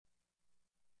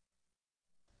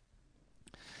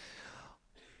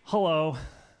Hello.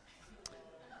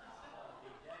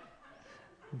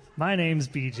 My name's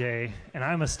BJ, and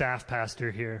I'm a staff pastor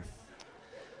here.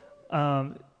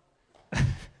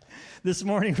 This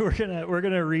morning we're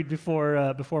gonna read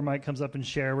before Mike comes up and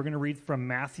share. We're gonna read from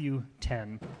Matthew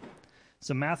 10.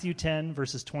 So Matthew 10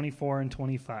 verses 24 and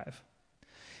 25.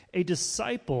 A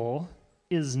disciple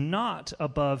is not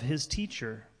above his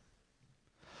teacher,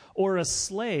 or a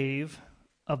slave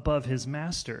above his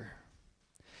master.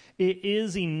 It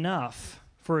is enough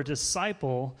for a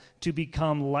disciple to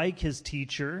become like his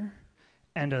teacher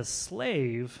and a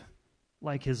slave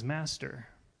like his master.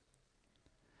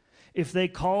 If they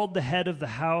called the head of the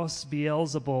house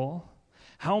Beelzebul,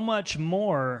 how much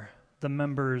more the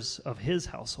members of his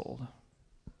household?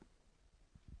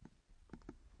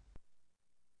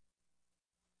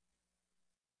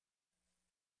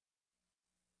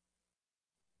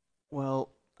 Well,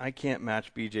 I can't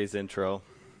match BJ's intro.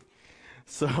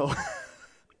 So,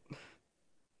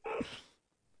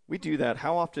 we do that.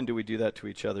 How often do we do that to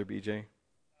each other, BJ?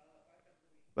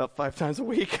 About 5 times a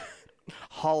week.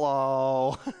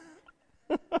 Hello.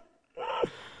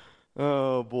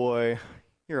 Oh, boy.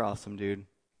 You're awesome, dude.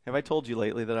 Have I told you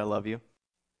lately that I love you?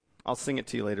 I'll sing it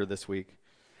to you later this week.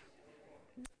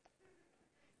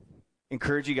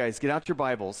 Encourage you guys, get out your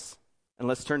Bibles, and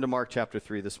let's turn to Mark chapter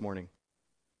 3 this morning.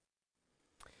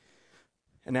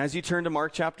 And as you turn to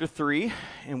Mark chapter 3,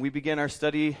 and we begin our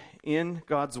study in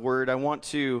God's Word, I want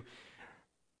to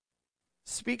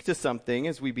speak to something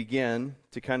as we begin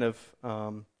to kind of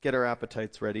get our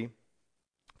appetites ready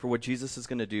for what Jesus is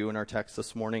going to do in our text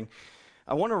this morning.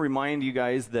 I want to remind you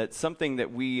guys that something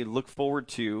that we look forward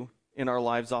to in our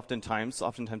lives oftentimes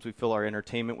we fill our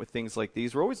entertainment with things like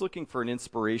these. We're always looking for an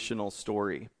inspirational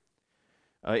story.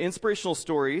 Inspirational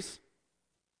stories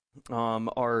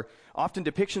are often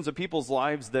depictions of people's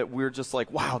lives that we're just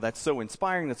like, wow, that's so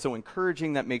inspiring, that's so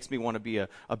encouraging, that makes me want to be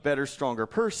a better, stronger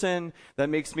person, that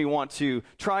makes me want to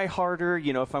try harder.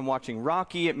 You know, if I'm watching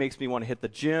Rocky, it makes me want to hit the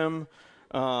gym.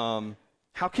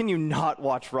 How can you not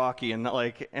watch Rocky and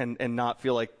not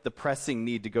feel like the pressing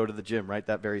need to go to the gym right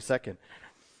that very second?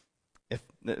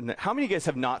 How many of you guys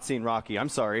have not seen Rocky? I'm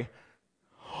sorry.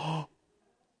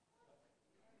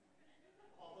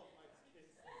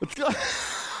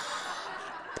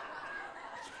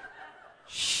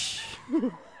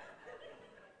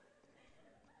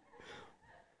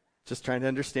 Just trying to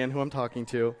understand who I'm talking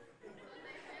to.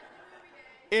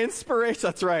 Inspiration,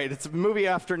 that's right. It's movie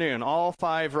afternoon. All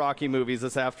 5 Rocky movies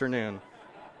this afternoon.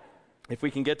 If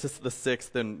we can get to the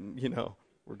 6th, then,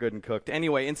 we're good and cooked.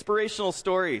 Anyway, inspirational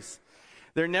stories.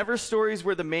 They're never stories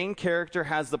where the main character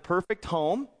has the perfect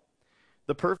home,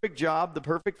 the perfect job, the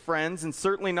perfect friends, and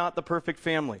certainly not the perfect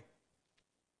family.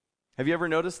 Have you ever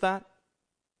noticed that?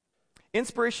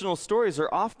 Inspirational stories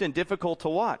are often difficult to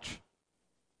watch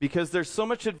because there's so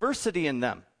much adversity in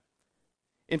them.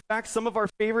 In fact, some of our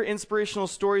favorite inspirational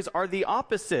stories are the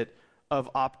opposite of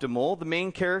optimal. The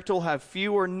main character will have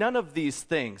few or none of these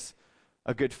things: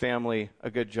 a good family,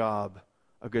 a good job,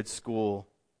 a good school,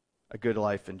 a good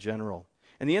life in general.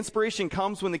 And the inspiration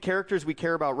comes when the characters we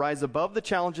care about rise above the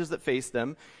challenges that face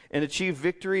them and achieve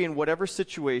victory in whatever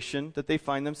situation that they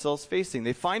find themselves facing.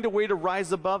 They find a way to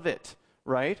rise above it,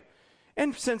 right?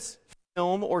 And since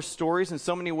film or stories in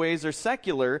so many ways are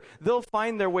secular, they'll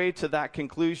find their way to that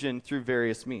conclusion through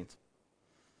various means.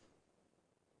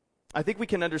 I think we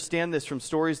can understand this from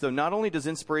stories, though. Not only does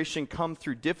inspiration come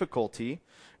through difficulty,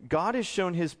 God has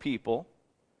shown his people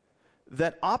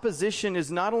that opposition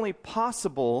is not only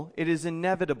possible, it is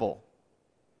inevitable.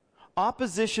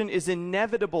 Opposition is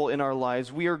inevitable in our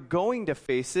lives. We are going to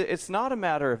face it. It's not a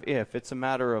matter of if, it's a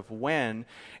matter of when.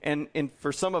 And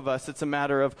for some of us, it's a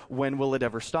matter of when will it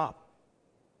ever stop,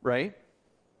 right?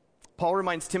 Paul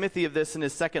reminds Timothy of this in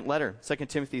his second letter, 2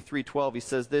 Timothy 3:12. He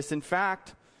says this: in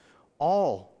fact,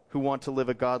 all who want to live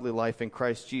a godly life in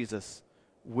Christ Jesus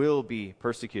will be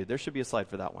persecuted. There should be a slide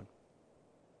for that one.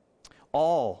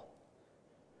 All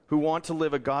who want to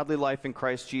live a godly life in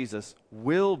Christ Jesus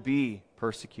will be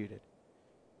persecuted.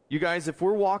 You guys, if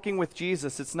we're walking with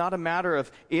Jesus, it's not a matter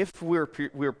of if we are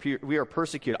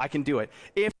persecuted. I can do it.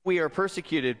 If we are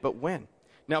persecuted, but when?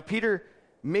 Now, Peter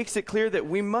makes it clear that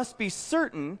we must be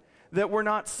certain that we're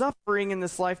not suffering in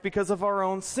this life because of our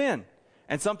own sin.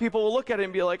 And some people will look at it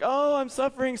and be like, oh, I'm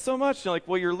suffering so much. And you're like,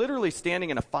 well, you're literally standing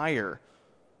in a fire,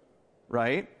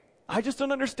 right? I just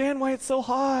don't understand why it's so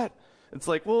hot. It's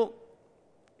like, well,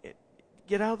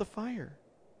 get out of the fire.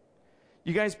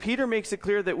 You guys, Peter makes it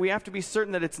clear that we have to be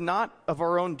certain that it's not of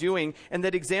our own doing, and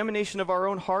that examination of our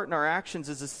own heart and our actions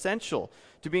is essential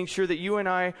to being sure that you and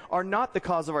I are not the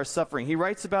cause of our suffering. He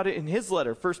writes about it in his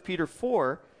letter, 1 Peter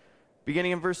 4,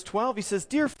 Beginning in verse 12, he says,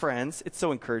 "Dear friends," it's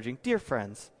so encouraging, "dear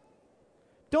friends,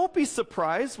 don't be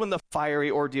surprised when the fiery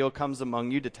ordeal comes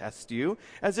among you to test you,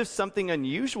 as if something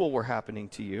unusual were happening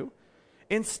to you.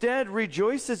 Instead,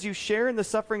 rejoice as you share in the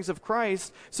sufferings of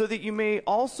Christ, so that you may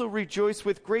also rejoice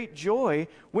with great joy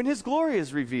when his glory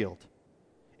is revealed.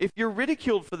 If you're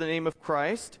ridiculed for the name of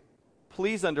Christ,"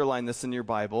 please underline this in your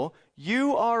Bible,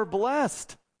 "you are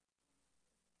blessed,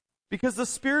 because the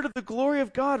Spirit of the glory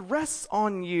of God rests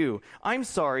on you." I'm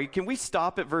sorry, can we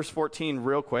stop at verse 14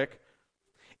 real quick?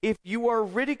 If you are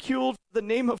ridiculed for the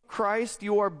name of Christ,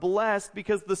 you are blessed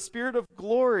because the Spirit of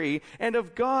glory and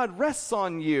of God rests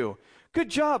on you. Good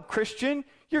job, Christian.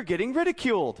 You're getting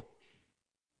ridiculed.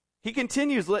 He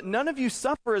continues, "Let none of you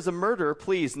suffer as a murderer."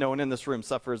 Please, no one in this room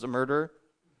suffer as a murderer,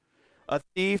 a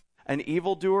thief, an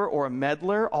evildoer, or a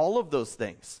meddler, all of those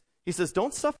things. He says,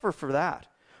 don't suffer for that.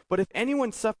 "But if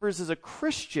anyone suffers as a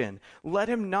Christian, let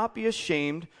him not be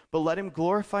ashamed, but let him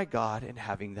glorify God in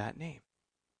having that name."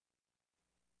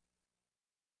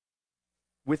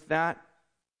 With that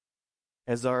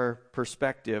as our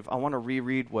perspective, I want to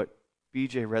reread what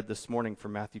BJ read this morning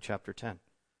from Matthew chapter 10.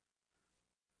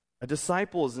 "A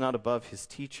disciple is not above his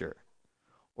teacher,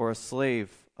 or a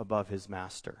slave above his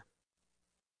master.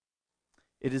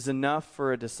 It is enough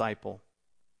for a disciple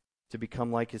to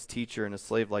become like his teacher and a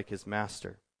slave like his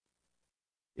master.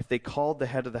 If they called the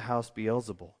head of the house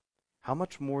Beelzebul, how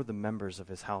much more the members of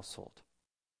his household?"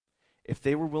 If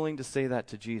they were willing to say that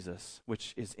to Jesus,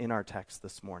 which is in our text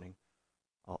this morning,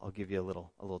 I'll give you a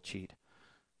little cheat.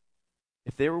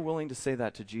 If they were willing to say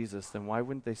that to Jesus, then why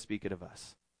wouldn't they speak it of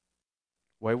us?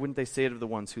 Why wouldn't they say it of the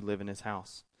ones who live in his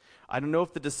house? I don't know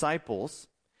if the disciples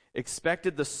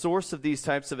expected the source of these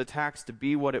types of attacks to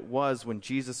be what it was when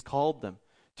Jesus called them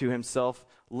to himself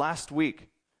last week,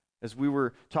 as we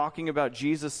were talking about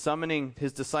Jesus summoning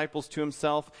his disciples to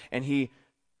himself, and he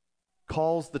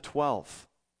calls the 12.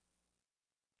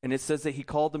 And it says that he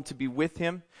called them to be with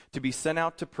him, to be sent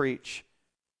out to preach,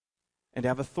 and to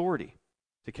have authority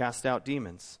to cast out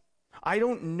demons. I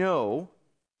don't know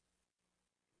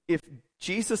if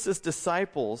Jesus'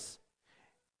 disciples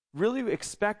really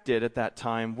expected at that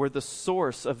time where the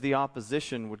source of the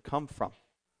opposition would come from,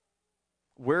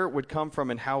 where it would come from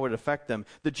and how it would affect them.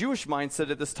 The Jewish mindset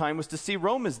at this time was to see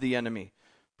Rome as the enemy,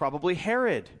 probably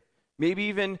Herod, maybe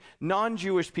even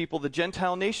non-Jewish people, the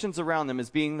Gentile nations around them, as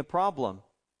being the problem.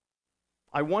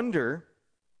 I wonder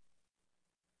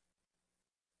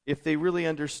if they really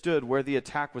understood where the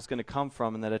attack was going to come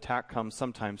from, and that attack comes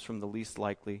sometimes from the least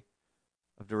likely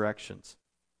of directions.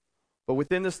 But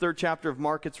within this third chapter of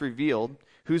Mark, it's revealed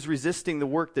who's resisting the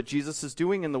work that Jesus is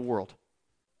doing in the world.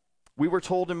 We were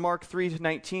told in Mark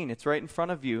 3:19, it's right in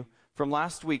front of you from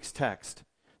last week's text,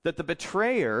 that the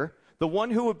betrayer, the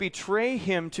one who would betray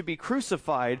him to be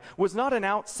crucified, was not an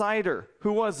outsider.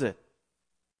 Who was it?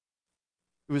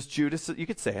 It was Judas. You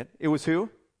could say it. It was who?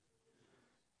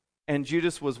 And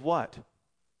Judas was what?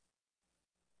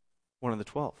 One of the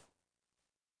 12.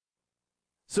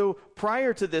 So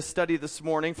prior to this study this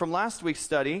morning, from last week's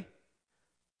study,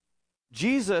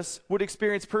 Jesus would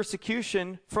experience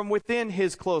persecution from within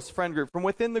his close friend group, from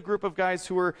within the group of guys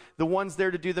who were the ones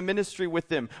there to do the ministry with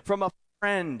him, from a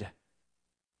friend.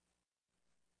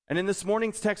 And in this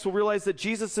morning's text, we'll realize that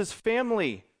Jesus'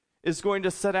 family is going to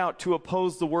set out to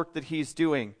oppose the work that he's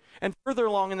doing. And further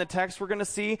along in the text, we're going to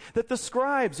see that the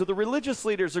scribes or the religious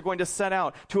leaders are going to set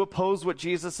out to oppose what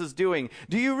Jesus is doing.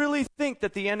 Do you really think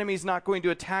that the enemy's not going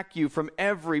to attack you from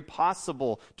every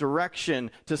possible direction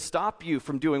to stop you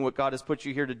from doing what God has put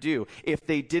you here to do? If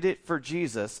they did it for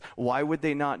Jesus, why would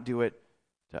they not do it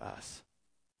to us?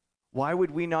 Why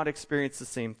would we not experience the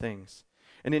same things?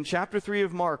 And in chapter 3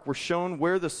 of Mark, we're shown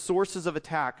where the sources of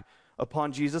attack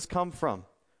upon Jesus come from: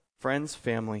 friends,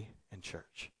 family, and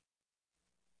church.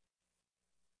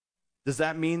 Does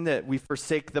that mean that we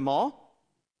forsake them all?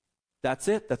 That's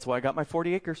it. That's why I got my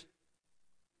 40 acres.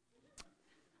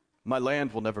 My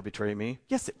land will never betray me.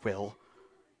 Yes, it will.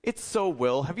 It so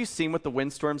will. Have you seen what the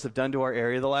windstorms have done to our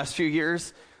area the last few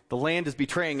years? The land is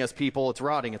betraying us, people. It's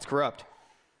rotting. It's corrupt.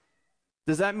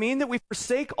 Does that mean that we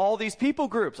forsake all these people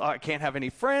groups? Oh, I can't have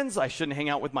any friends. I shouldn't hang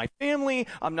out with my family.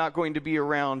 I'm not going to be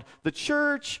around the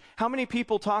church. How many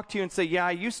people talk to you and say, yeah,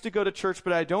 I used to go to church,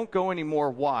 but I don't go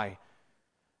anymore. Why?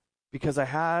 Because I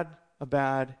had a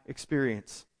bad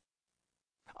experience.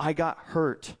 I got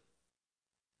hurt.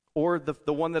 Or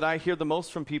the one that I hear the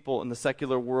most from people in the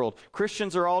secular world: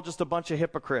 Christians are all just a bunch of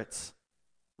hypocrites,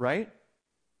 right?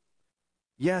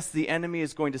 Yes, the enemy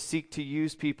is going to seek to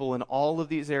use people in all of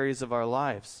these areas of our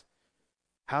lives.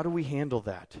 How do we handle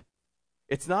that?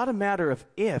 It's not a matter of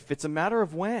if, it's a matter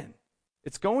of when.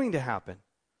 It's going to happen.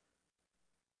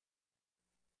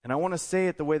 And I want to say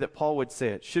it the way that Paul would say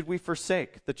it. Should we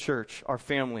forsake the church, our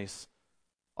families,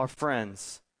 our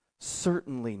friends?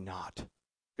 Certainly not.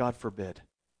 God forbid.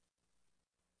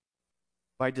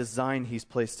 By design, he's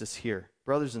placed us here.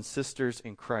 Brothers and sisters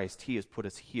in Christ, he has put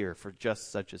us here for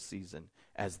just such a season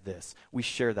as this. We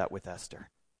share that with Esther.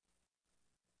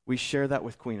 We share that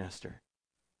with Queen Esther.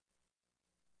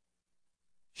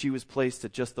 She was placed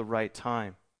at just the right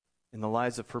time in the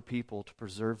lives of her people to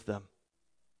preserve them.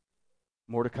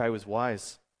 Mordecai was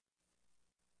wise.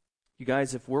 You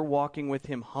guys, if we're walking with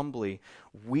him humbly,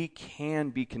 we can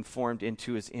be conformed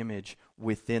into his image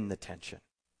within the tension.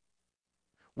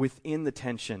 Within the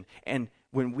tension. And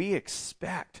when we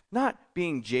expect, not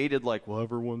being jaded like, well,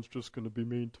 everyone's just going to be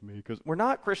mean to me, because we're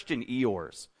not Christian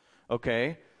Eeyores,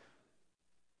 okay?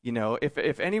 You know,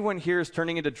 if anyone here is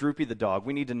turning into Droopy the dog,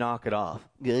 we need to knock it off.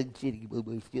 I'm sitting by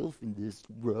myself in this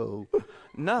row.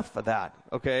 Enough of that,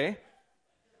 okay?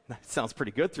 That sounds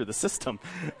pretty good through the system.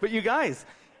 But you guys,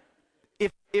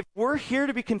 if we're here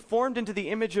to be conformed into the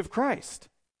image of Christ,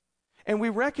 and we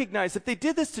recognize if they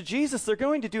did this to Jesus, they're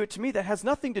going to do it to me. That has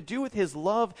nothing to do with his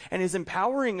love and his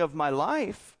empowering of my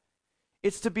life.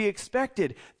 It's to be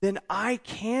expected. Then I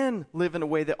can live in a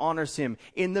way that honors him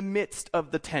in the midst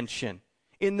of the tension,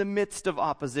 in the midst of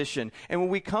opposition. And when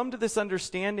we come to this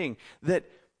understanding that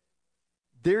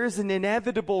there is an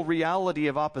inevitable reality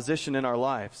of opposition in our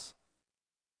lives,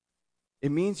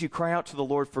 it means you cry out to the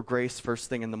Lord for grace first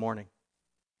thing in the morning.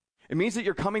 It means that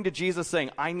you're coming to Jesus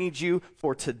saying, I need you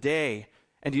for today.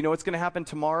 And do you know what's going to happen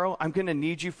tomorrow? I'm going to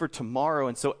need you for tomorrow.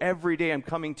 And so every day I'm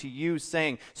coming to you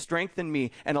saying, strengthen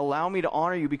me and allow me to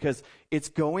honor you, because it's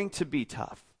going to be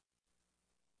tough.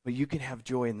 But you can have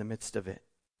joy in the midst of it.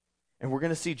 And we're going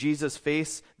to see Jesus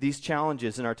face these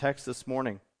challenges in our text this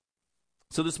morning.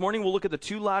 So this morning we'll look at the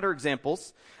two latter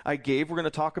examples I gave. We're going to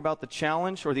talk about the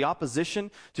challenge or the opposition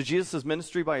to Jesus'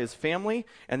 ministry by his family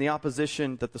and the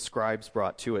opposition that the scribes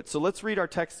brought to it. So let's read our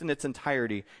text in its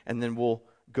entirety, and then we'll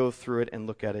go through it and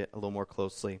look at it a little more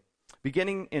closely.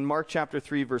 Beginning in Mark chapter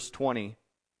 3, verse 20,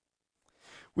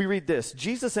 we read this: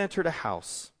 Jesus entered a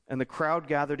house, and the crowd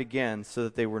gathered again so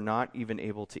that they were not even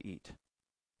able to eat.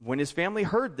 When his family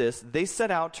heard this, they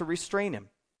set out to restrain him,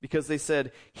 because they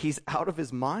said, he's out of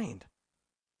his mind.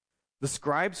 The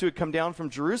scribes who had come down from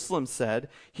Jerusalem said,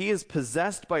 he is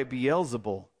possessed by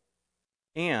Beelzebul,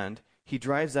 and he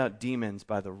drives out demons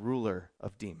by the ruler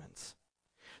of demons.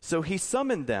 So he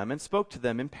summoned them and spoke to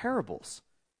them in parables.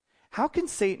 How can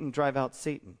Satan drive out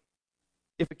Satan?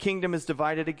 If a kingdom is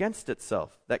divided against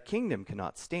itself, that kingdom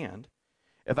cannot stand.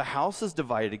 If a house is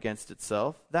divided against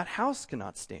itself, that house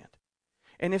cannot stand.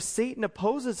 And if Satan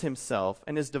opposes himself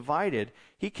and is divided,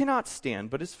 he cannot stand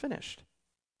but is finished.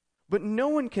 But no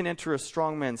one can enter a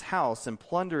strong man's house and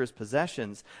plunder his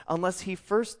possessions unless he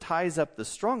first ties up the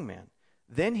strong man.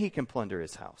 Then he can plunder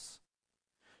his house.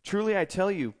 Truly I tell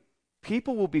you,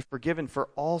 people will be forgiven for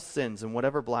all sins and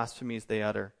whatever blasphemies they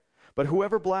utter. But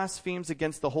whoever blasphemes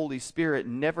against the Holy Spirit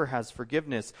never has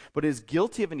forgiveness, but is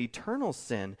guilty of an eternal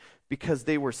sin, because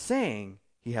they were saying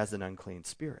he has an unclean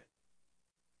spirit.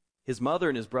 His mother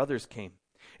and his brothers came,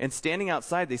 and standing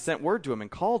outside they sent word to him and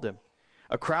called him.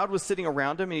 A crowd was sitting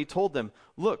around him, and he told them,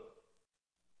 look.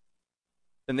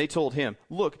 And they told him,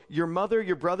 look, your mother,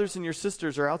 your brothers, and your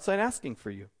sisters are outside asking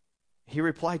for you. He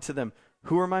replied to them,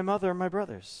 who are my mother and my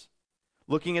brothers?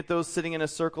 Looking at those sitting in a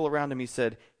circle around him, he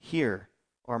said, here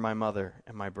are my mother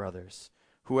and my brothers.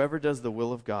 Whoever does the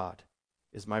will of God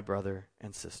is my brother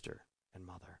and sister and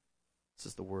mother. This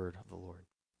is the word of the Lord.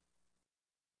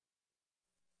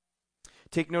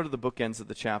 Take note of the bookends of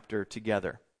the chapter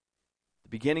together.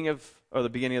 The beginning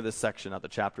of this section, not the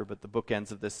chapter, but the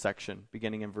bookends of this section,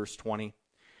 beginning in verse 20,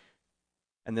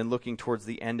 and then looking towards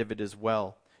the end of it as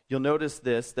well. You'll notice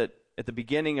this, that at the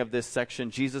beginning of this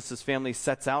section, Jesus' family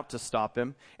sets out to stop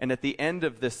him, and at the end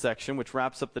of this section, which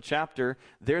wraps up the chapter,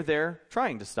 they're there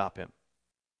trying to stop him,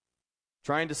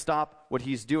 trying to stop what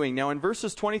he's doing. Now, in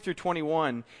verses 20 through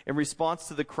 21, in response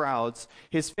to the crowds,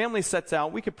 his family sets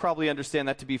out. We could probably understand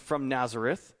that to be from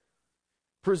Nazareth,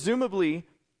 presumably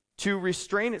to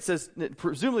restrain, it says,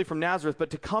 presumably from Nazareth, but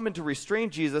to come and to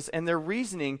restrain Jesus, and their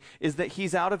reasoning is that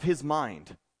he's out of his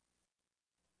mind,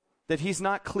 that he's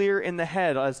not clear in the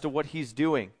head as to what he's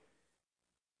doing.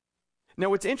 Now,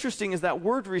 what's interesting is that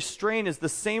word restrain is the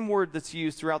same word that's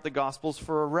used throughout the Gospels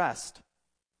for arrest.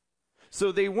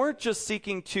 So they weren't just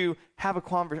seeking to have a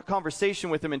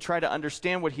conversation with him and try to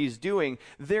understand what he's doing.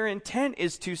 Their intent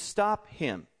is to stop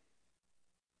him.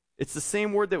 It's the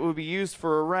same word that would be used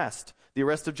for arrest. The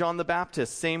arrest of John the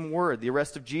Baptist, same word. The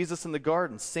arrest of Jesus in the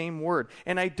garden, same word.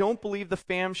 And I don't believe the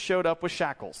fam showed up with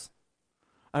shackles.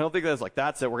 I don't think that's like,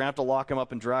 that's it. We're going to have to lock him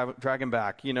up and drag him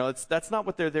back. That's not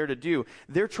what they're there to do.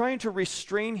 They're trying to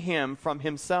restrain him from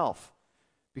himself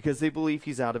because they believe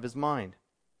he's out of his mind.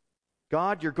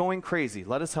 God, you're going crazy.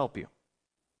 Let us help you.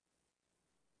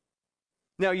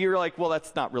 Now you're like, well,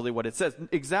 that's not really what it says.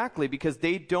 Exactly, because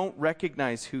they don't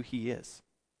recognize who he is.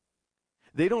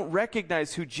 They don't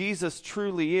recognize who Jesus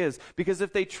truly is, because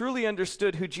if they truly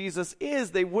understood who Jesus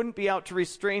is, they wouldn't be out to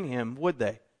restrain him, would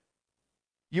they?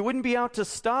 You wouldn't be out to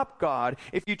stop God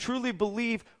if you truly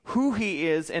believe who he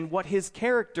is and what his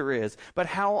character is. But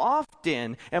how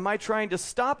often am I trying to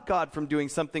stop God from doing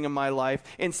something in my life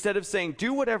instead of saying,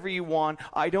 do whatever you want,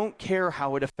 I don't care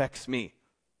how it affects me?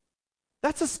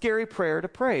 That's a scary prayer to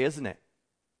pray, isn't it?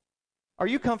 Are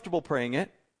you comfortable praying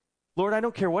it? Lord, I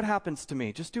don't care what happens to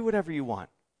me. Just do whatever you want.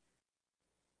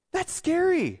 That's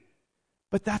scary.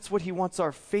 But that's what he wants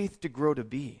our faith to grow to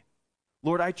be.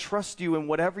 Lord, I trust you in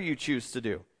whatever you choose to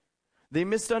do. They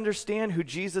misunderstand who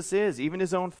Jesus is, even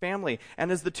his own family.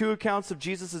 And as the two accounts of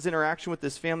Jesus' interaction with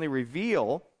this family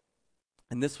reveal,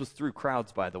 and this was through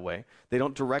crowds, by the way. They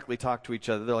don't directly talk to each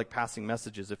other. They're like passing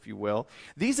messages, if you will.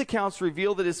 These accounts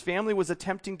reveal that his family was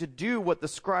attempting to do what the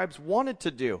scribes wanted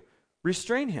to do,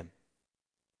 restrain him.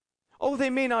 Oh, they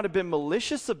may not have been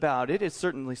malicious about it. It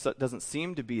certainly doesn't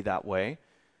seem to be that way.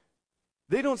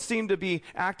 They don't seem to be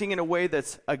acting in a way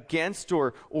that's against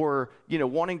or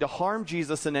wanting to harm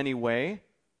Jesus in any way.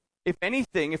 If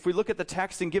anything, if we look at the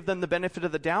text and give them the benefit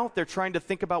of the doubt, they're trying to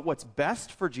think about what's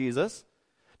best for Jesus.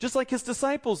 Just like his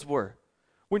disciples were.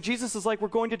 When Jesus is like, we're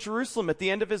going to Jerusalem at the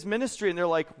end of his ministry, and they're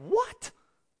like, what?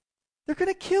 They're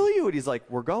going to kill you. And he's like,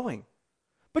 we're going.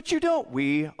 But you don't.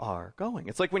 We are going.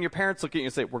 It's like when your parents look at you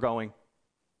and say, we're going.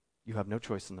 You have no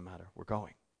choice in the matter. We're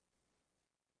going.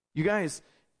 You guys,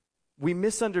 we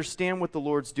misunderstand what the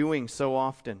Lord's doing so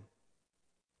often.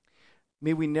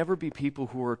 May we never be people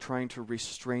who are trying to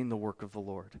restrain the work of the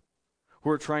Lord, who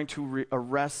are trying to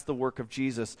arrest the work of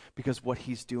Jesus because what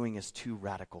he's doing is too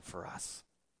radical for us.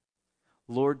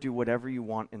 Lord, do whatever you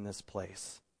want in this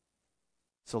place.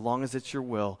 So long as it's your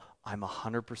will, I'm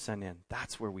 100% in.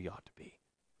 That's where we ought to be.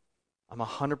 I'm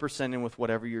 100% in with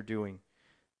whatever you're doing.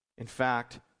 In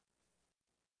fact,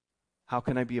 how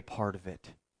can I be a part of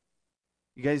it?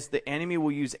 You guys, the enemy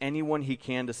will use anyone he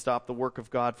can to stop the work of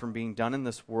God from being done in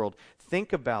this world.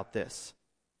 Think about this.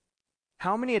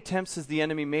 How many attempts has the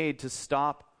enemy made to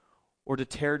stop or to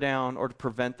tear down or to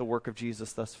prevent the work of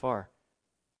Jesus thus far?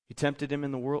 He tempted him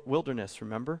in the wilderness,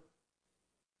 remember?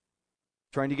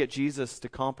 Trying to get Jesus to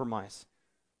compromise.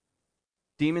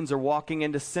 Demons are walking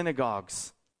into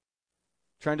synagogues,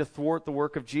 trying to thwart the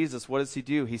work of Jesus. What does he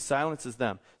do? He silences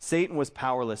them. Satan was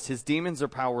powerless. His demons are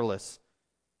powerless.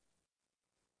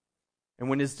 And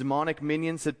when his demonic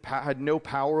minions had no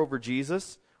power over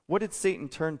Jesus, what did Satan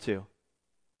turn to?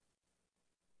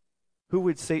 Who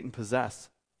would Satan possess?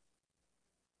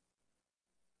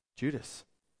 Judas.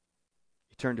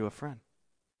 He turned to a friend.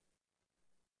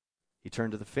 He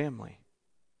turned to the family.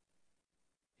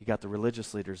 He got the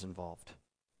religious leaders involved.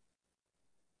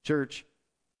 Church,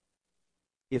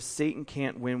 if Satan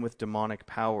can't win with demonic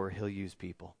power, he'll use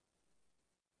people.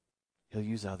 He'll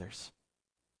use others.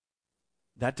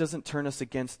 That doesn't turn us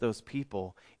against those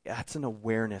people. That's an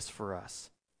awareness for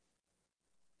us.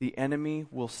 The enemy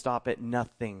will stop at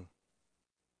nothing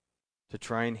to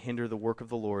try and hinder the work of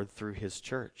the Lord through his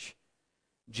church.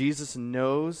 Jesus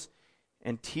knows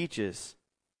and teaches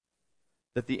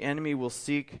that the enemy will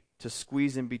seek to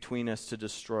squeeze in between us to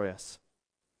destroy us.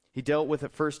 He dealt with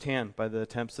it firsthand by the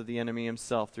attempts of the enemy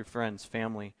himself through friends,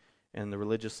 family, and the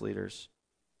religious leaders.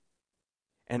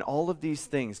 And all of these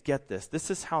things, get this, this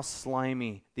is how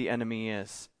slimy the enemy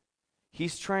is.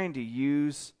 He's trying to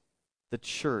use the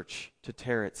church to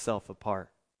tear itself apart.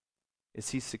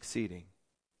 Is he succeeding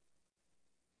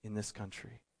in this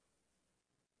country?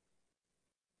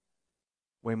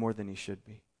 Way more than he should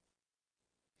be.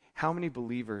 How many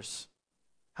believers,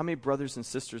 how many brothers and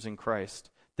sisters in Christ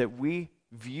that we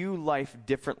view life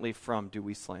differently from do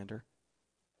we slander?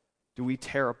 Do we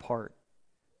tear apart?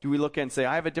 Do we look and say,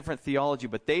 I have a different theology,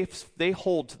 but they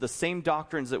hold to the same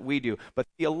doctrines that we do, but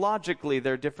theologically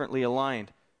they're differently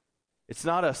aligned. It's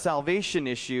not a salvation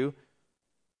issue,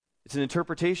 it's an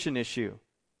interpretation issue.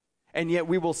 And yet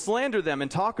we will slander them and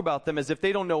talk about them as if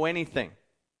they don't know anything,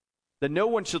 that no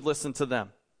one should listen to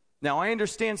them. Now, I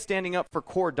understand standing up for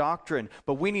core doctrine,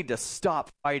 but we need to stop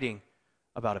fighting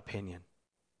about opinion.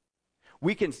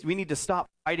 We need to stop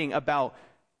fighting about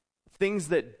things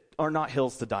that are not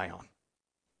hills to die on.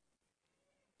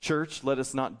 Church, let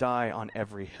us not die on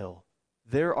every hill.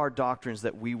 There are doctrines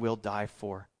that we will die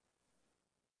for.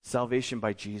 Salvation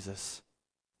by Jesus.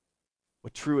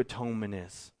 What true atonement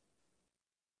is.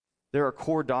 There are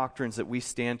core doctrines that we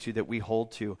stand to, that we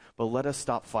hold to, but let us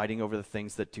stop fighting over the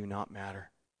things that do not matter.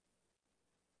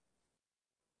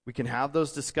 We can have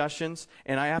those discussions,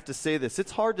 and I have to say this.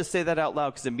 It's hard to say that out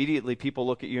loud because immediately people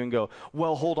look at you and go,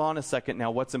 well, hold on a second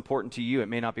now. What's important to you? It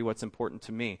may not be what's important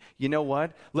to me. You know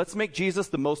what? Let's make Jesus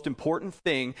the most important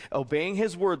thing, obeying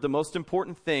his word the most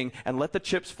important thing, and let the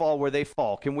chips fall where they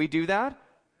fall. Can we do that?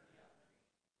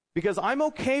 Because I'm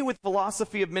okay with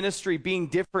philosophy of ministry being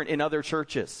different in other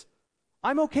churches.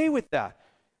 I'm okay with that.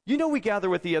 You know, we gather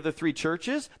with the other 3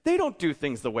 churches. They don't do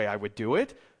things the way I would do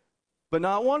it. But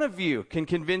not one of you can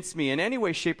convince me in any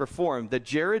way, shape, or form that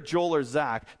Jared, Joel, or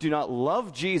Zach do not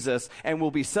love Jesus and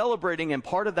will be celebrating and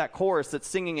part of that chorus that's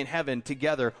singing in heaven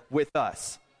together with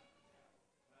us.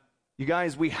 You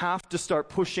guys, we have to start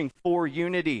pushing for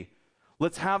unity.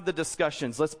 Let's have the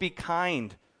discussions. Let's be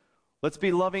kind. Let's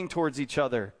be loving towards each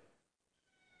other.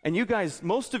 And you guys,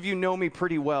 most of you know me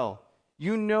pretty well.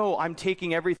 You know I'm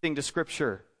taking everything to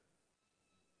Scripture.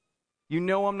 You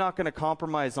know I'm not going to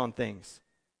compromise on things.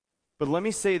 But let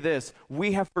me say this,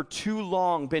 we have for too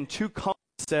long been too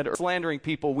condescending or slandering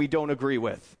people we don't agree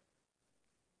with.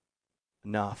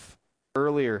 Enough.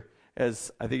 Earlier,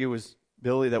 as I think it was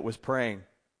Billy that was praying,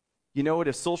 you know what,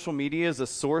 if social media is a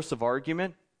source of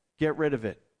argument, get rid of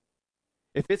it.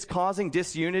 If it's causing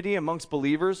disunity amongst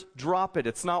believers, drop it.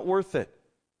 It's not worth it.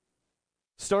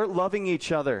 Start loving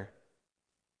each other.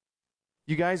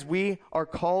 You guys, we are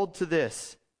called to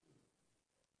this.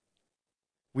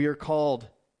 We are called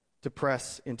to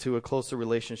press into a closer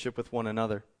relationship with one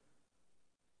another.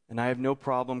 And I have no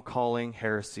problem calling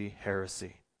heresy,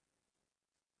 heresy.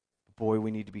 Boy, we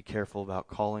need to be careful about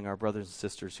calling our brothers and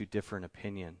sisters who differ in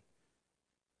opinion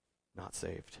not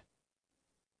saved.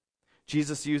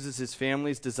 Jesus uses his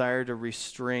family's desire to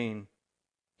restrain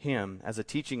him as a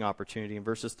teaching opportunity in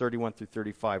verses 31 through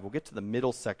 35. We'll get to the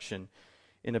middle section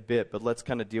in a bit, but let's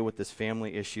kind of deal with this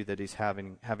family issue that he's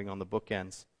having on the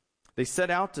bookends. They set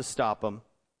out to stop him.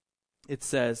 It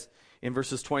says in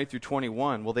verses 20 through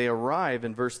 21, well, they arrive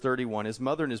in verse 31. His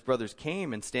mother and his brothers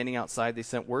came, and standing outside, they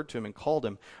sent word to him and called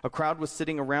him. A crowd was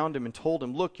sitting around him and told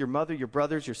him, look, your mother, your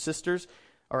brothers, your sisters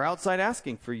are outside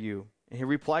asking for you. And he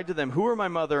replied to them, who are my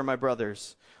mother and my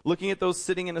brothers? Looking at those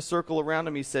sitting in a circle around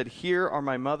him, he said, here are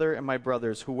my mother and my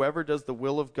brothers. Whoever does the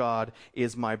will of God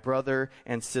is my brother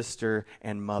and sister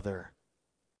and mother.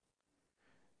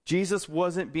 Jesus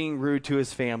wasn't being rude to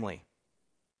his family.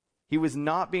 He was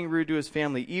not being rude to his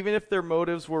family. Even if their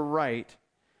motives were right,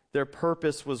 their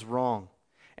purpose was wrong.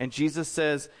 And Jesus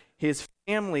says his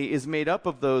family is made up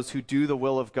of those who do the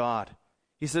will of God.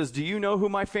 He says, do you know who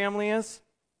my family is?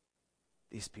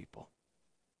 These people.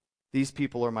 These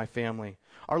people are my family.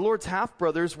 Our Lord's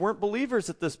half-brothers weren't believers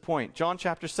at this point. John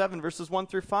chapter 7, verses 1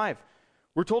 through 5.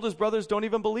 We're told his brothers don't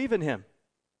even believe in him.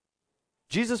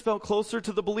 Jesus felt closer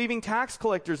to the believing tax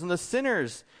collectors and the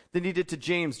sinners than he did to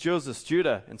James, Joseph,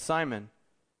 Judah, and Simon.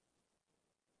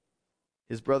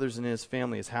 His brothers and his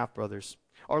family, his half-brothers.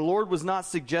 Our Lord was not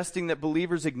suggesting that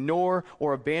believers ignore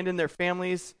or abandon their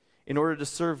families in order to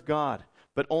serve God,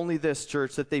 but only this,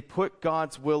 church, that they put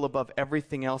God's will above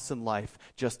everything else in life,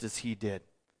 just as he did.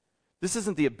 This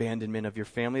isn't the abandonment of your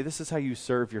family. This is how you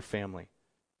serve your family,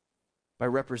 by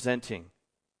representing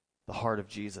the heart of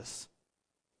Jesus.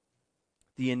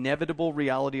 The inevitable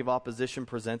reality of opposition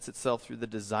presents itself through the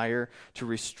desire to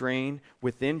restrain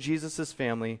within Jesus'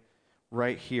 family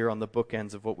right here on the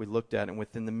bookends of what we looked at. And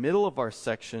within the middle of our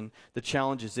section, the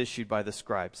challenge is issued by the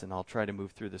scribes. And I'll try to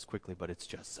move through this quickly, but it's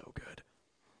just so good.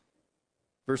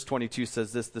 Verse 22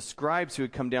 says this, the scribes who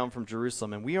had come down from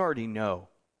Jerusalem, and we already know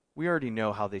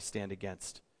how they stand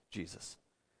against Jesus.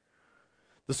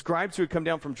 The scribes who had come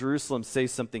down from Jerusalem say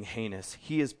something heinous.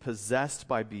 He is possessed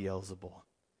by Beelzebul,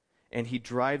 and he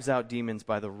drives out demons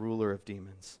by the ruler of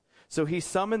demons. So he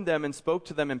summoned them and spoke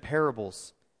to them in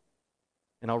parables.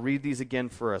 And I'll read these again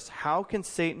for us. How can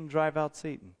Satan drive out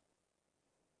Satan?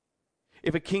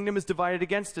 If a kingdom is divided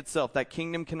against itself, that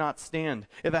kingdom cannot stand.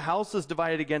 If a house is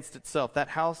divided against itself, that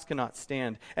house cannot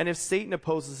stand. And if Satan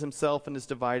opposes himself and is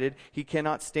divided, he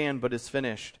cannot stand but is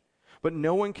finished. But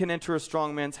no one can enter a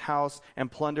strong man's house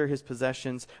and plunder his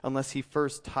possessions unless he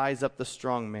first ties up the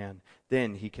strong man.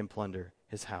 Then he can plunder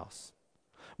his house.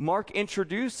 Mark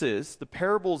introduces the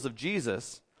parables of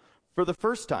Jesus for the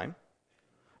first time,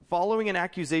 following an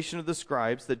accusation of the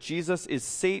scribes that Jesus is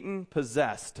Satan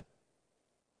possessed.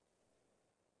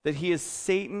 That he is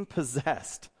Satan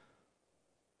possessed.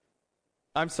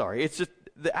 I'm sorry, it's just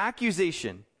the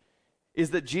accusation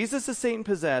is that Jesus is Satan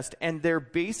possessed, and their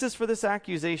basis for this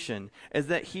accusation is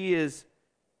that he is,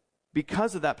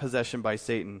 because of that possession by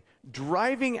Satan,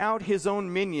 driving out his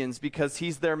own minions because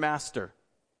he's their master.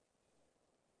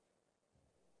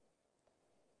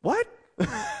 What?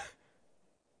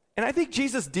 And I think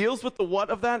Jesus deals with the what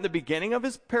of that in the beginning of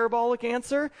his parabolic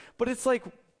answer, but it's like,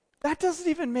 that doesn't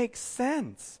even make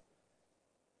sense.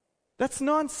 That's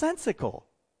nonsensical.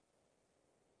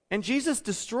 And Jesus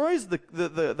destroys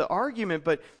the argument,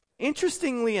 but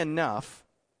interestingly enough,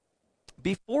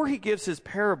 before he gives his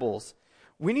parables,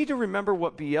 we need to remember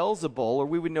what Beelzebul, or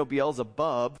we would know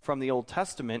Beelzebub from the Old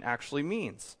Testament, actually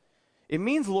means. It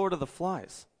means Lord of the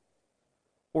Flies,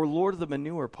 or Lord of the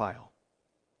Manure Pile.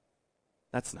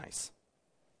 That's nice.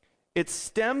 It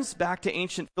stems back to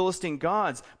ancient Philistine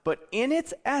gods, but in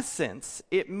its essence,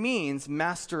 it means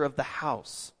master of the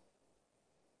house.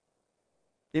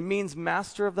 It means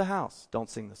master of the house. Don't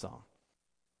sing the song.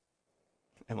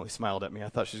 Emily smiled at me. I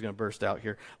thought she was going to burst out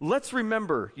here. Let's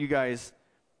remember, you guys,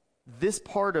 this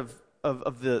part of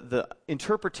the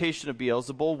interpretation of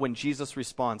Beelzebul when Jesus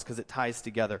responds, because it ties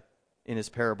together in his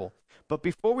parable. But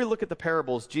before we look at the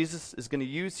parables Jesus is going to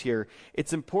use here,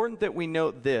 it's important that we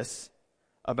note this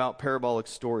about parabolic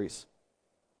stories.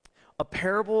 A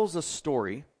parable is a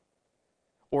story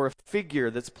or a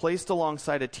figure that's placed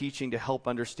alongside a teaching to help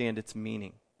understand its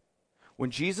meaning.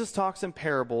 When Jesus talks in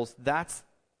parables, that's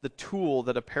the tool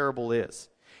that a parable is.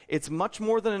 It's much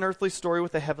more than an earthly story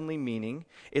with a heavenly meaning.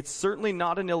 It's certainly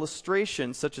not an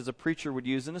illustration such as a preacher would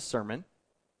use in a sermon.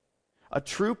 A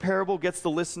true parable gets the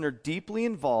listener deeply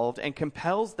involved and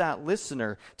compels that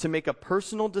listener to make a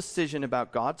personal decision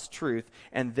about God's truth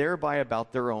and thereby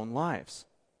about their own lives.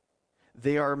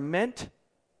 They are meant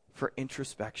for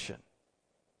introspection.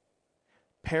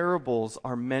 Parables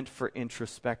are meant for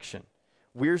introspection.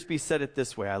 Wiersbe said it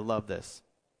this way. I love this.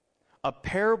 A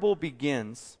parable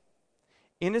begins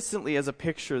innocently as a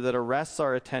picture that arrests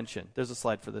our attention. There's a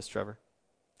slide for this, Trevor.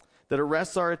 That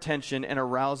arrests our attention and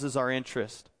arouses our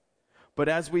interest. But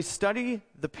as we study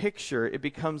the picture, it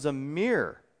becomes a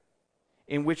mirror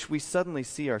in which we suddenly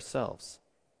see ourselves.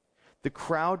 The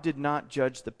crowd did not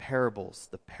judge the parables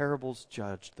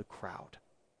judged the crowd.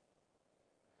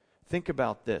 Think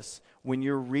about this. When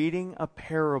you're reading a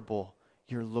parable,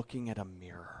 you're looking at a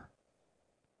mirror.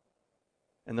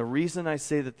 And the reason I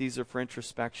say that these are for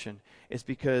introspection is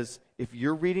because if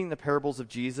you're reading the parables of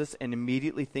Jesus and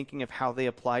immediately thinking of how they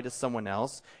apply to someone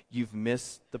else, you've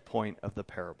missed the point of the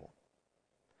parable.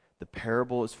 The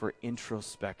parable is for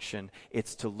introspection.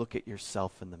 It's to look at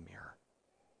yourself in the mirror.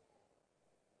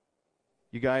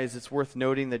 You guys, it's worth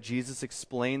noting that Jesus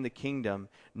explained the kingdom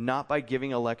not by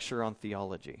giving a lecture on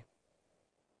theology,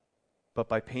 but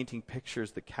by painting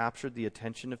pictures that captured the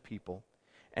attention of people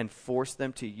and forced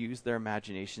them to use their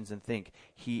imaginations and think.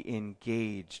 He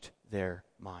engaged their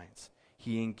minds.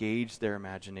 He engaged their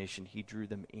imagination. He drew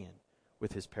them in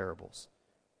with his parables.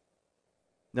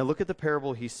 Now look at the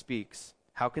parable he speaks.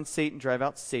 How can Satan drive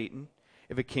out Satan?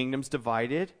 If a kingdom's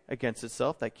divided against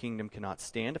itself, that kingdom cannot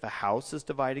stand. If a house is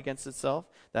divided against itself,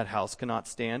 that house cannot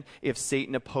stand. If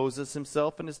Satan opposes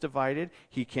himself and is divided,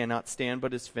 he cannot stand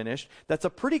but is finished. That's a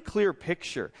pretty clear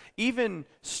picture, even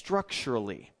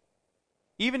structurally.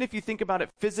 Even if you think about it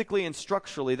physically and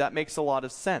structurally, that makes a lot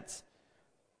of sense.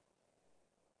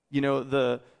 You know,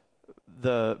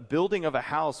 the building of a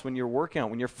house, when you're working on,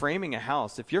 when you're framing a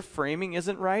house, if your framing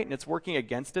isn't right and it's working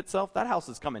against itself, that house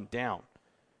is coming down.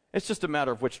 It's just a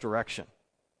matter of which direction,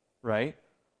 right?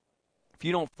 If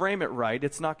you don't frame it right,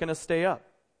 it's not going to stay up.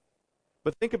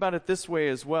 But think about it this way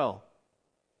as well.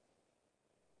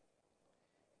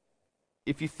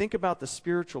 If you think about the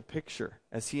spiritual picture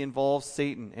as he involves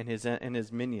Satan and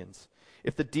his minions,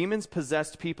 if the demons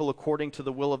possessed people according to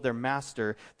the will of their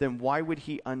master, then why would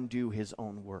he undo his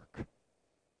own work?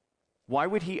 Why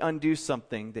would he undo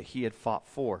something that he had fought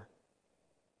for?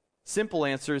 Simple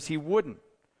answer is he wouldn't.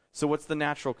 So what's the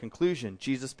natural conclusion?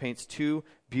 Jesus paints two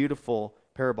beautiful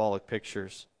parabolic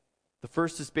pictures. The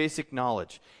first is basic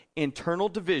knowledge. Internal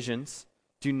divisions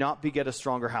do not beget a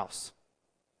stronger house.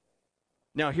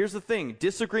 Now, here's the thing.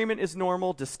 Disagreement is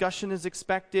normal. Discussion is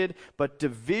expected. But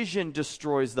division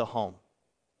destroys the home.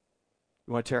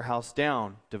 You want to tear a house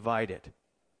down? Divide it.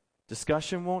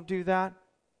 Discussion won't do that.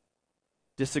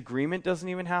 Disagreement doesn't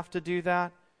even have to do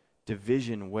that.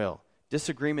 Division will.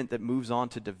 Disagreement that moves on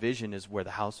to division is where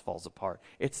the house falls apart.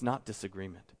 It's not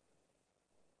disagreement.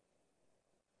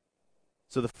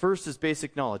 So the first is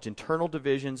basic knowledge. Internal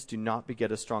divisions do not beget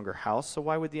a stronger house, so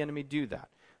why would the enemy do that?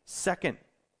 Second,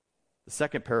 the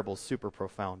second parable is super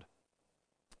profound.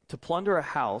 To plunder a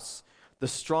house, the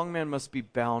strong man must be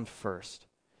bound first.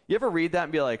 You ever read that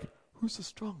and be like, who's the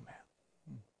strong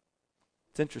man?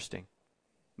 It's interesting.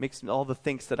 Makes all the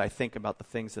things that I think about the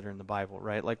things that are in the Bible,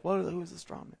 right? Like, who's the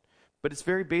strong man? But it's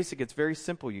very basic. It's very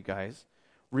simple, you guys.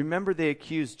 Remember, they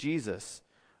accused Jesus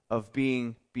of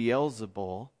being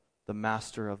Beelzebul, the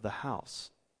master of the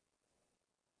house.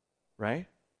 Right?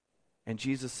 And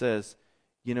Jesus says,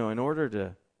 in order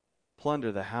to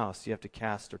plunder the house, you have to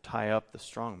cast or tie up the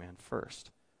strong man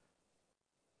first.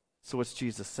 So what's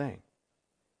Jesus saying?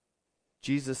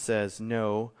 Jesus says,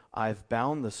 no, I've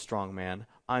bound the strong man.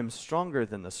 I'm stronger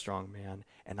than the strong man,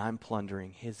 and I'm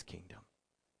plundering his kingdom.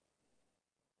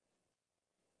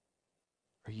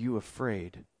 Are you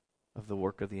afraid of the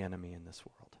work of the enemy in this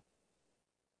world?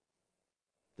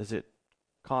 Does it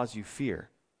cause you fear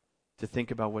to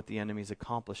think about what the enemy is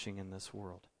accomplishing in this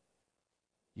world?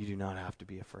 You do not have to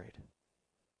be afraid.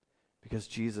 Because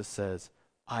Jesus says,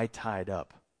 I tied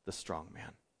up the strong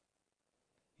man.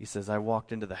 He says, I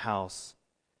walked into the house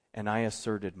and I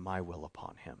asserted my will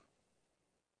upon him.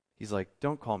 He's like,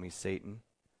 don't call me Satan.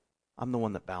 I'm the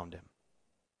one that bound him.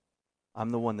 I'm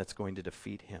the one that's going to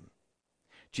defeat him.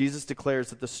 Jesus declares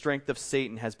that the strength of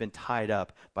Satan has been tied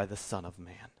up by the Son of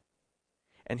Man.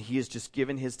 And he has just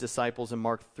given his disciples in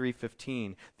Mark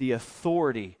 3:15 the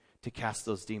authority to cast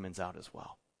those demons out as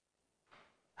well.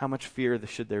 How much fear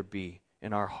should there be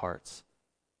in our hearts,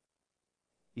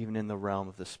 even in the realm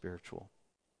of the spiritual?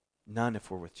 None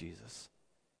if we're with Jesus.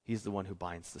 He's the one who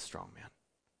binds the strong man.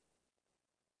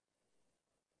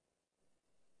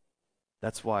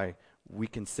 That's why we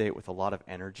can say it with a lot of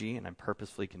energy, and I'm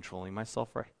purposefully controlling myself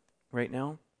right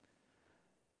now.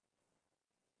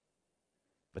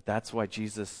 But that's why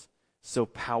Jesus so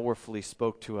powerfully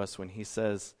spoke to us when he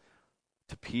says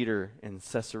to Peter in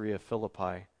Caesarea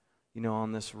Philippi,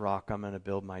 on this rock I'm going to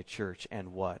build my church,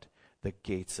 and what? The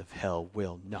gates of hell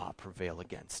will not prevail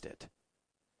against it.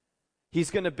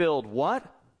 He's going to build what?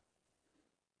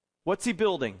 What's he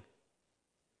building?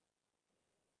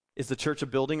 Is the church a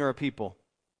building or a people?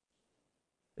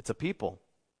 It's a people.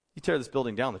 You tear this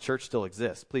building down, the church still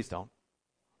exists. Please don't.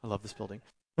 I love this building.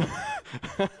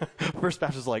 First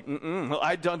Baptist is like, I'm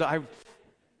not going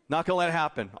to let it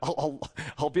happen.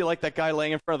 I'll be like that guy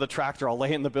laying in front of the tractor. I'll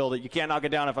lay in the building. You can't knock it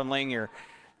down if I'm laying here.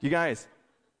 You guys,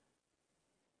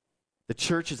 the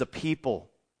church is a people.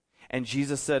 And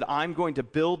Jesus said, I'm going to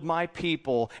build my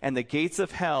people, and the gates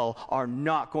of hell are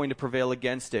not going to prevail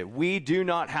against it. We do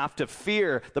not have to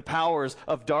fear the powers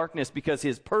of darkness because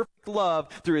his perfect love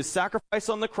through his sacrifice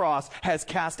on the cross has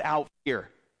cast out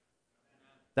fear.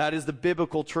 That is the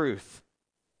biblical truth.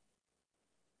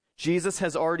 Jesus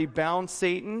has already bound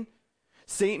Satan.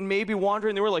 Satan may be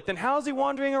wandering the world. Like, then how is he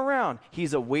wandering around?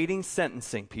 He's awaiting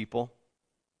sentencing, people.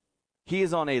 He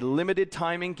is on a limited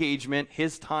time engagement.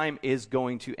 His time is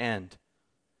going to end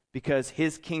because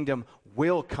his kingdom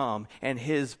will come and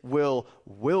his will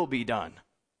be done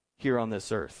here on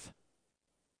this earth.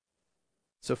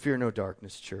 So fear no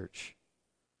darkness, church.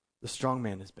 The strong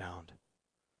man is bound.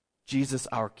 Jesus,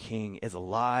 our King, is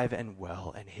alive and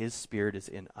well, and his Spirit is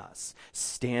in us.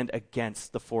 Stand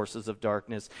against the forces of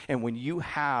darkness. And when you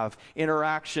have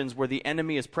interactions where the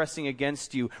enemy is pressing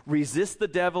against you, resist the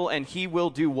devil, and he will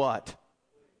do what?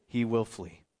 He will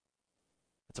flee.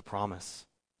 That's a promise.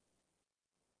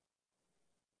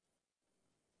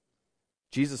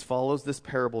 Jesus follows this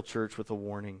parable, church, with a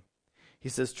warning. He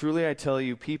says, truly I tell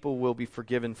you, people will be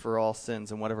forgiven for all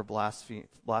sins and whatever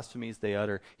blasphemies they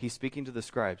utter. He's speaking to the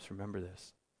scribes, remember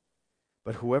this.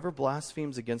 But whoever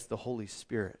blasphemes against the Holy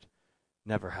Spirit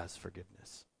never has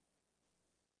forgiveness.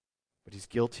 But he's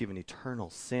guilty of an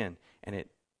eternal sin. And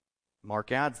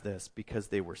Mark adds this because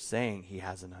they were saying he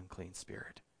has an unclean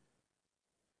spirit.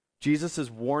 Jesus is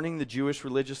warning the Jewish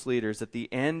religious leaders at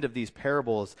the end of these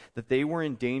parables that they were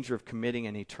in danger of committing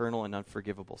an eternal and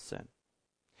unforgivable sin.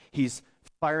 He's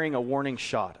firing a warning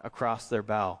shot across their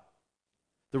bow.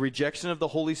 The rejection of the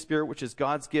Holy Spirit, which is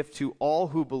God's gift to all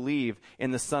who believe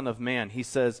in the Son of Man. He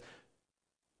says,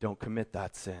 don't commit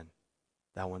that sin.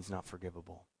 That one's not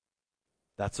forgivable.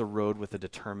 That's a road with a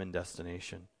determined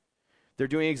destination. They're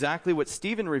doing exactly what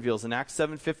Stephen reveals in Acts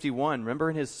 7:51. Remember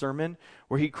in his sermon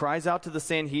where he cries out to the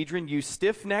Sanhedrin, you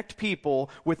stiff-necked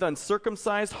people with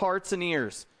uncircumcised hearts and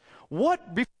ears.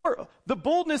 What? Before the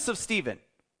boldness of Stephen.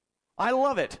 I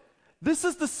love it. This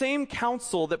is the same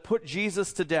council that put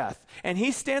Jesus to death. And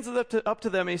he stands up to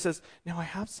them and he says, now I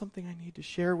have something I need to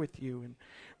share with you.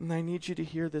 And I need you to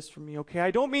hear this from me, okay?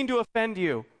 I don't mean to offend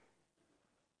you.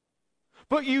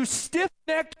 But you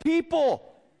stiff-necked people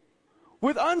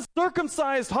with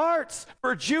uncircumcised hearts.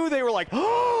 For a Jew, they were like,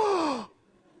 oh,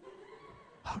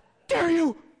 how dare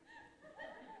you?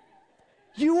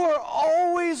 You are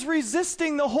always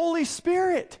resisting the Holy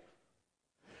Spirit.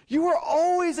 You are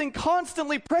always and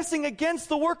constantly pressing against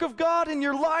the work of God in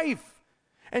your life.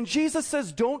 And Jesus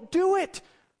says, don't do it.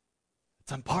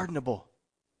 It's unpardonable.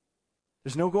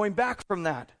 There's no going back from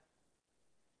that.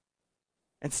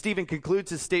 And Stephen concludes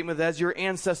his statement with, as your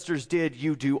ancestors did,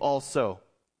 you do also.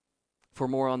 For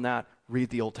more on that, read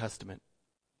the Old Testament.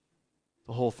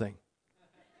 The whole thing.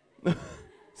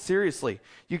 Seriously.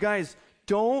 You guys,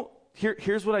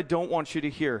 here's what I don't want you to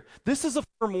hear. This is a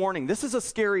firm warning. This is a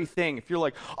scary thing. If you're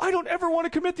like, I don't ever want to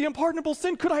commit the unpardonable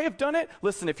sin. Could I have done it?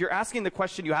 Listen, if you're asking the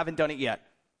question, you haven't done it yet.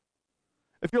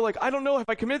 If you're like, I don't know if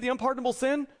I committed the unpardonable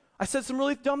sin. I said some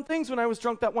really dumb things when I was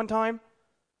drunk that one time.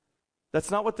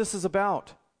 That's not what this is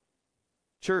about.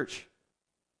 Church,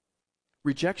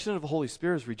 rejection of the Holy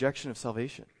Spirit is rejection of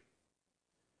salvation.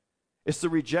 It's the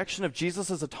rejection of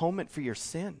Jesus' atonement for your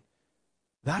sin.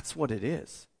 That's what it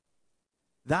is.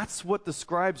 That's what the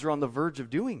scribes are on the verge of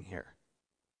doing here.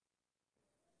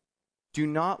 Do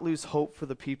not lose hope for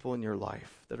the people in your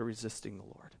life that are resisting the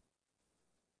Lord.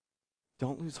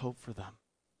 Don't lose hope for them.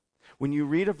 When you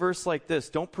read a verse like this,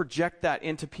 don't project that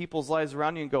into people's lives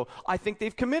around you and go, I think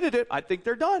they've committed it. I think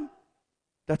they're done.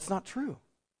 That's not true.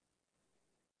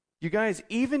 You guys,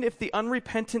 even if the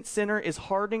unrepentant sinner is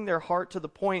hardening their heart to the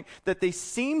point that they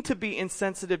seem to be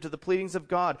insensitive to the pleadings of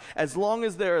God, as long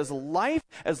as there is life,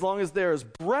 as long as there is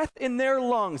breath in their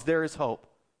lungs, there is hope.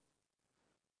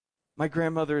 My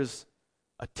grandmother is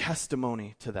a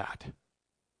testimony to that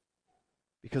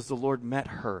because the Lord met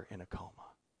her in a coma.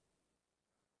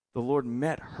 The Lord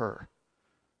met her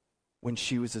when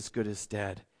she was as good as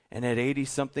dead. And at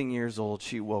 80-something years old,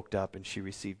 she woke up and she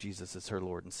received Jesus as her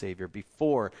Lord and Savior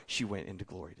before she went into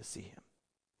glory to see him.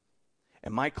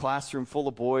 And my classroom full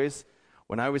of boys,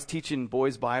 when I was teaching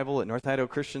boys' Bible at North Idaho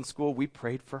Christian School, we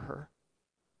prayed for her.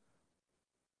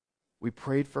 We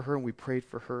prayed for her and we prayed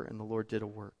for her, and the Lord did a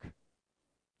work.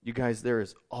 You guys, there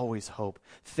is always hope.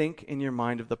 Think in your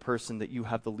mind of the person that you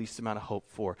have the least amount of hope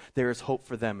for. There is hope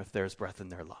for them if there is breath in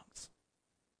their lungs.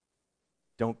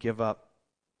 Don't give up.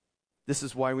 This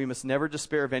is why we must never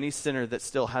despair of any sinner that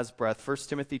still has breath. 1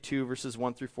 Timothy 2, verses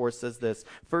 1 through 4 says this.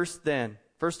 First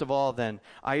of all,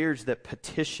 I urge that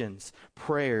petitions,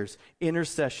 prayers,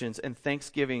 intercessions, and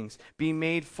thanksgivings be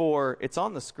made for, it's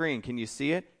on the screen, can you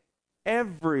see it?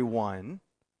 Everyone,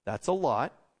 that's a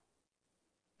lot.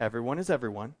 Everyone is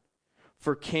everyone.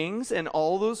 For kings and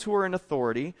all those who are in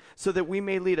authority, so that we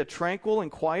may lead a tranquil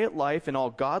and quiet life in all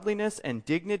godliness and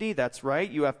dignity. That's right,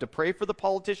 you have to pray for the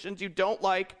politicians you don't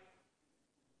like.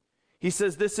 He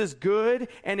says this is good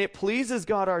and it pleases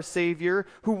God our Savior,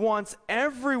 who wants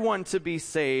everyone to be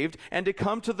saved and to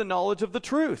come to the knowledge of the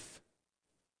truth.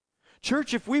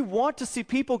 Church, if we want to see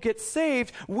people get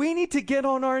saved, we need to get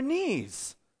on our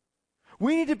knees.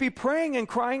 We need to be praying and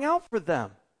crying out for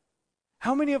them.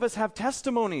 How many of us have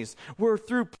testimonies where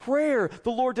through prayer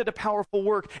the Lord did a powerful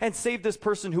work and saved this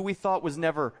person who we thought was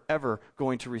never, ever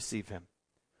going to receive him,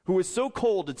 who was so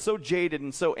cold and so jaded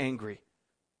and so angry?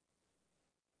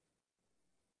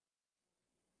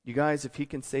 You guys, if he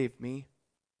can save me,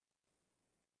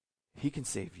 he can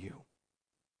save you.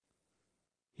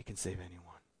 He can save anyone.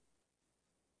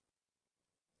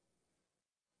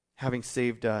 Having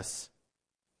saved us,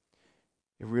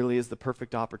 it really is the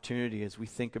perfect opportunity as we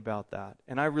think about that.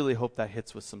 And I really hope that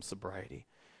hits with some sobriety.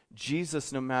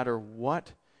 Jesus, no matter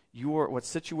what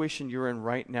situation you're in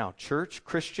right now, church,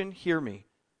 Christian, hear me.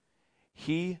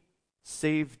 He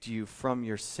saved you from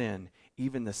your sin,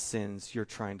 even the sins you're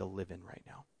trying to live in right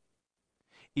now.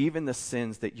 Even the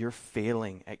sins that you're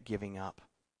failing at giving up.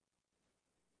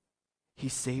 He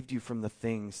saved you from the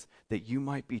things that you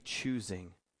might be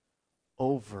choosing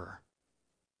over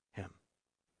him.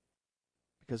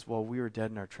 Because while we were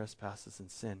dead in our trespasses and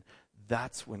sin,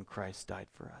 that's when Christ died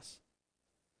for us.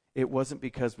 It wasn't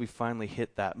because we finally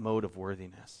hit that mode of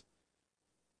worthiness.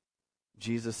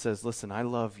 Jesus says, listen, I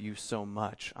love you so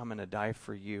much. I'm going to die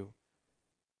for you.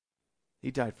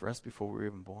 He died for us before we were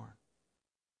even born.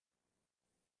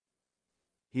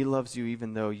 He loves you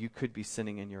even though you could be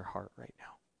sinning in your heart right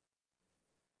now.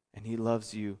 And he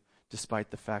loves you despite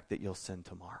the fact that you'll sin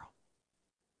tomorrow.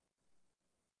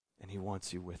 And he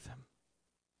wants you with him.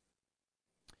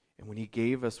 And when he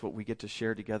gave us what we get to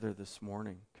share together this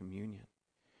morning, communion,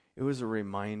 it was a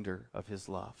reminder of his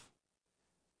love.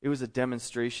 It was a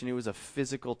demonstration. It was a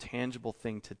physical, tangible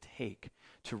thing to take,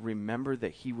 to remember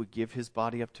that he would give his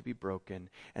body up to be broken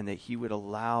and that he would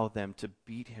allow them to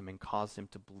beat him and cause him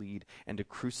to bleed and to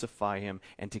crucify him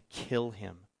and to kill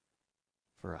him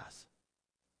for us.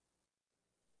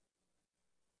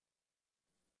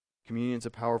 Communion's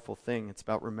a powerful thing. It's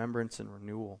about remembrance and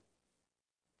renewal.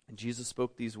 And Jesus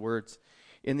spoke these words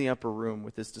in the upper room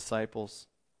with his disciples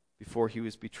before he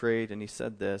was betrayed, and he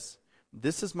said this,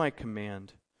 "This is my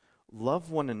command. Love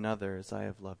one another as I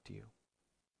have loved you.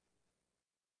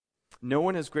 No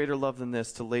one has greater love than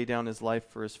this, to lay down his life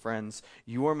for his friends.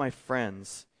 You are my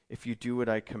friends if you do what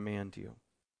I command you.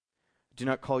 I do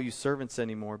not call you servants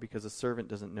anymore, because a servant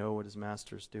doesn't know what his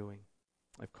master is doing.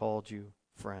 I've called you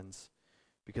friends,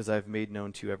 because I have made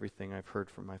known to you everything I've heard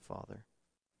from my Father.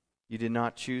 You did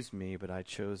not choose me, but I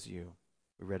chose you.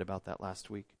 We read about that last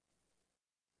week.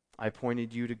 I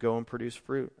appointed you to go and produce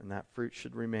fruit, and that fruit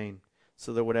should remain,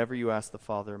 so that whatever you ask the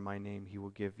Father in my name, he will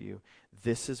give you.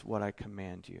 This is what I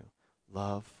command you.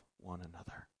 Love one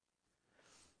another.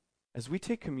 As we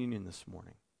take communion this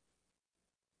morning,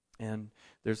 and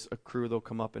there's a crew that'll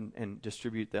come up and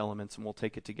distribute the elements, and we'll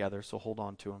take it together, so hold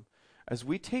on to them. As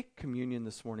we take communion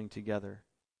this morning together,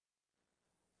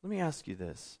 let me ask you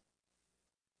this.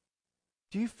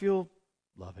 Do you feel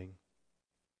loving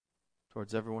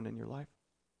towards everyone in your life?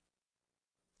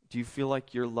 Do you feel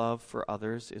like your love for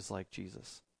others is like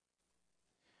Jesus?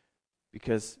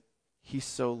 Because he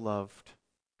so loved,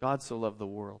 God so loved the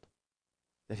world,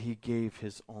 that he gave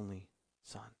his only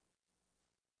Son.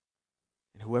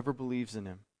 And whoever believes in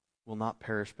him will not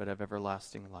perish but have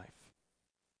everlasting life,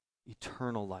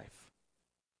 eternal life.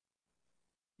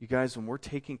 You guys, when we're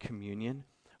taking communion,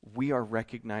 we are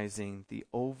recognizing the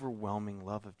overwhelming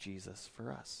love of Jesus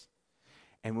for us.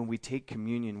 And when we take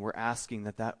communion, we're asking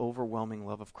that that overwhelming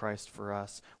love of Christ for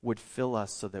us would fill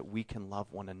us so that we can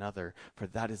love one another. For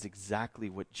that is exactly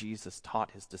what Jesus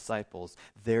taught his disciples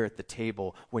there at the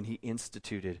table when he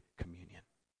instituted communion.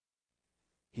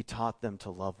 He taught them to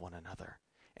love one another.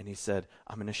 And he said,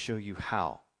 I'm going to show you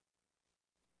how.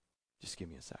 Just give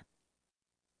me a sec.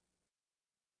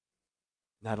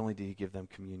 Not only did he give them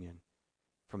communion,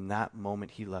 from that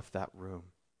moment he left that room,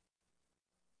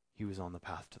 he was on the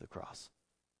path to the cross.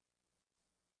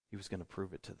 He was going to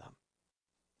prove it to them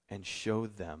and show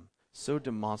them so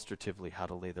demonstratively how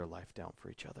to lay their life down for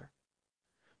each other.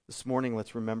 This morning,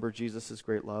 let's remember Jesus'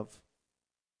 great love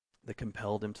that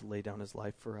compelled him to lay down his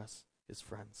life for us, his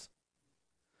friends.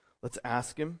 Let's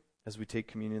ask him as we take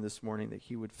communion this morning that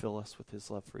he would fill us with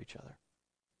his love for each other.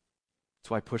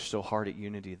 That's why I push so hard at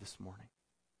unity this morning,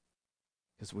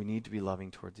 because we need to be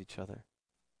loving towards each other.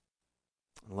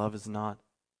 And love is not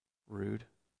rude.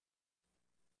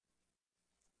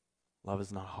 Love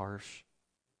is not harsh.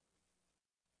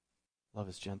 Love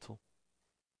is gentle.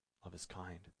 Love is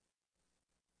kind.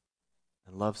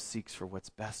 And love seeks for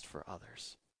what's best for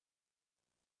others.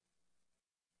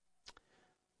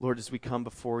 Lord, as we come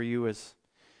before you, as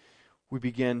we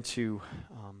begin to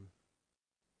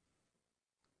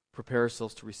prepare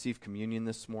ourselves to receive communion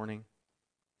this morning,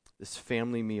 this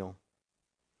family meal,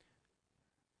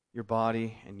 your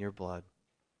body and your blood.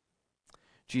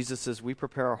 Jesus, as we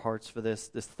prepare our hearts for this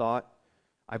thought,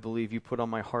 I believe you put on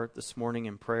my heart this morning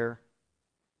in prayer.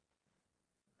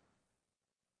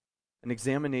 An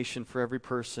examination for every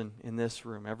person in this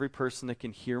room, every person that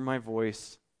can hear my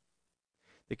voice,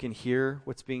 that can hear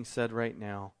what's being said right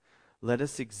now. Let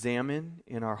us examine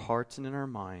in our hearts and in our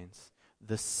minds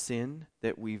the sin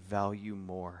that we value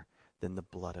more than the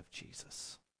blood of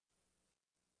Jesus.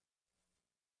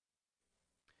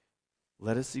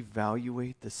 Let us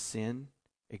evaluate the sin,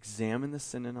 examine the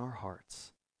sin in our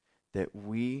hearts that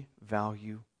we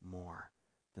value more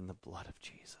than the blood of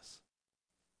Jesus.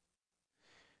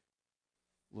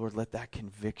 Lord, let that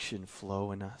conviction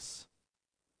flow in us.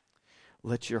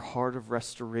 Let your heart of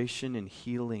restoration and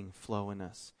healing flow in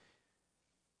us.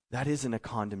 That isn't a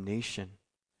condemnation.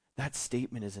 That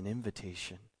statement is an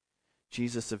invitation.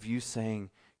 Jesus, of you saying,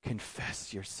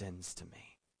 confess your sins to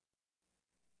me.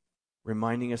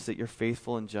 Reminding us that you're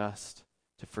faithful and just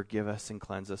to forgive us and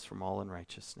cleanse us from all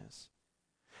unrighteousness.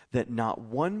 That not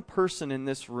one person in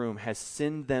this room has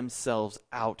sinned themselves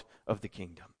out of the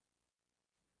kingdom.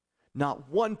 Not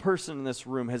one person in this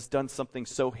room has done something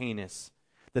so heinous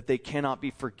that they cannot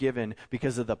be forgiven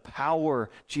because of the power,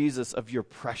 Jesus, of your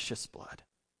precious blood.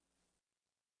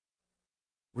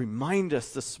 Remind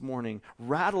us this morning,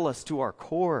 rattle us to our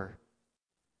core,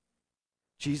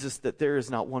 Jesus, that there is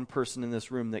not one person in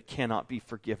this room that cannot be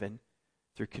forgiven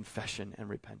through confession and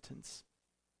repentance.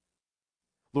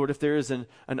 Lord, if there is an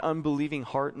unbelieving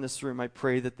heart in this room, I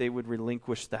pray that they would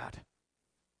relinquish that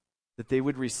they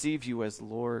would receive you as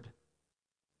Lord,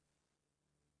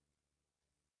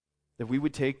 that we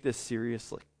would take this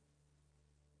seriously.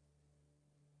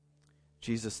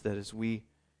 Jesus, that as we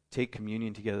take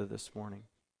communion together this morning,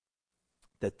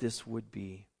 that this would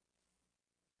be,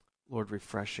 Lord,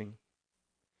 refreshing,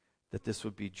 that this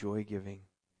would be joy-giving.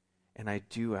 And I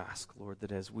do ask, Lord,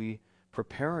 that as we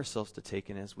prepare ourselves to take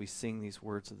and as we sing these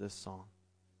words of this song,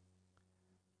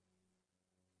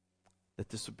 that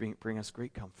this would bring us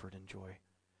great comfort and joy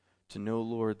to know,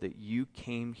 Lord, that you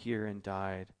came here and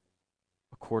died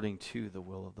according to the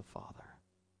will of the Father.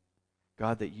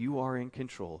 God, that you are in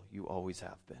control. You always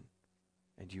have been,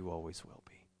 and you always will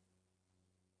be.